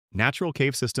Natural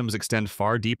cave systems extend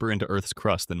far deeper into Earth's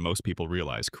crust than most people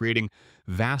realize, creating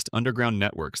vast underground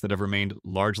networks that have remained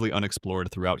largely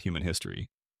unexplored throughout human history.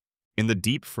 In the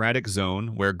deep phradic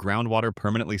zone, where groundwater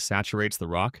permanently saturates the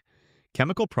rock,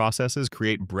 chemical processes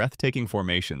create breathtaking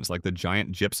formations like the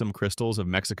giant gypsum crystals of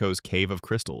Mexico's Cave of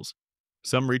Crystals,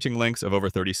 some reaching lengths of over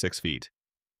 36 feet.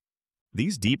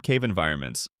 These deep cave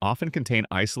environments often contain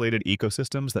isolated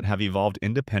ecosystems that have evolved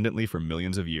independently for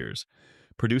millions of years,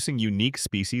 producing unique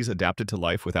species adapted to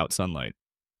life without sunlight.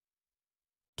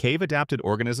 Cave-adapted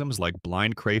organisms like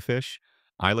blind crayfish,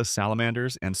 eyeless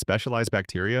salamanders, and specialized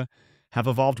bacteria have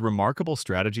evolved remarkable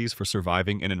strategies for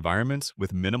surviving in environments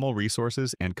with minimal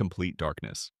resources and complete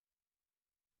darkness.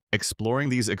 Exploring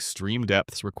these extreme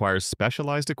depths requires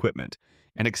specialized equipment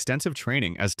and extensive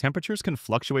training as temperatures can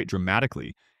fluctuate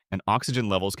dramatically and oxygen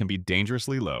levels can be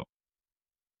dangerously low.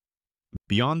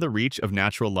 Beyond the reach of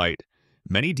natural light,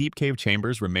 many deep cave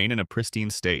chambers remain in a pristine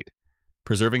state,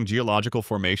 preserving geological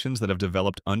formations that have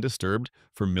developed undisturbed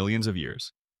for millions of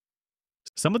years.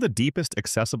 Some of the deepest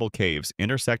accessible caves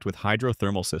intersect with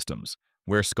hydrothermal systems,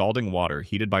 where scalding water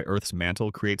heated by Earth's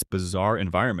mantle creates bizarre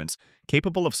environments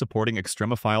capable of supporting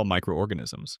extremophile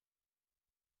microorganisms.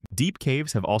 Deep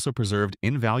caves have also preserved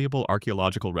invaluable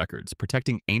archaeological records,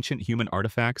 protecting ancient human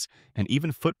artifacts and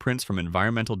even footprints from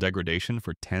environmental degradation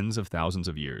for tens of thousands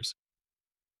of years.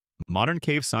 Modern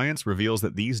cave science reveals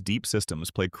that these deep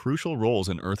systems play crucial roles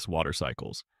in Earth's water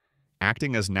cycles,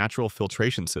 acting as natural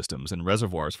filtration systems and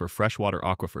reservoirs for freshwater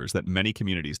aquifers that many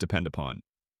communities depend upon.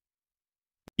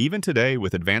 Even today,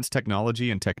 with advanced technology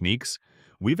and techniques,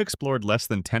 we've explored less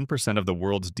than 10% of the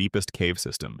world's deepest cave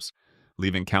systems,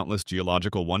 leaving countless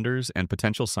geological wonders and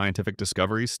potential scientific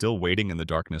discoveries still waiting in the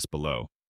darkness below.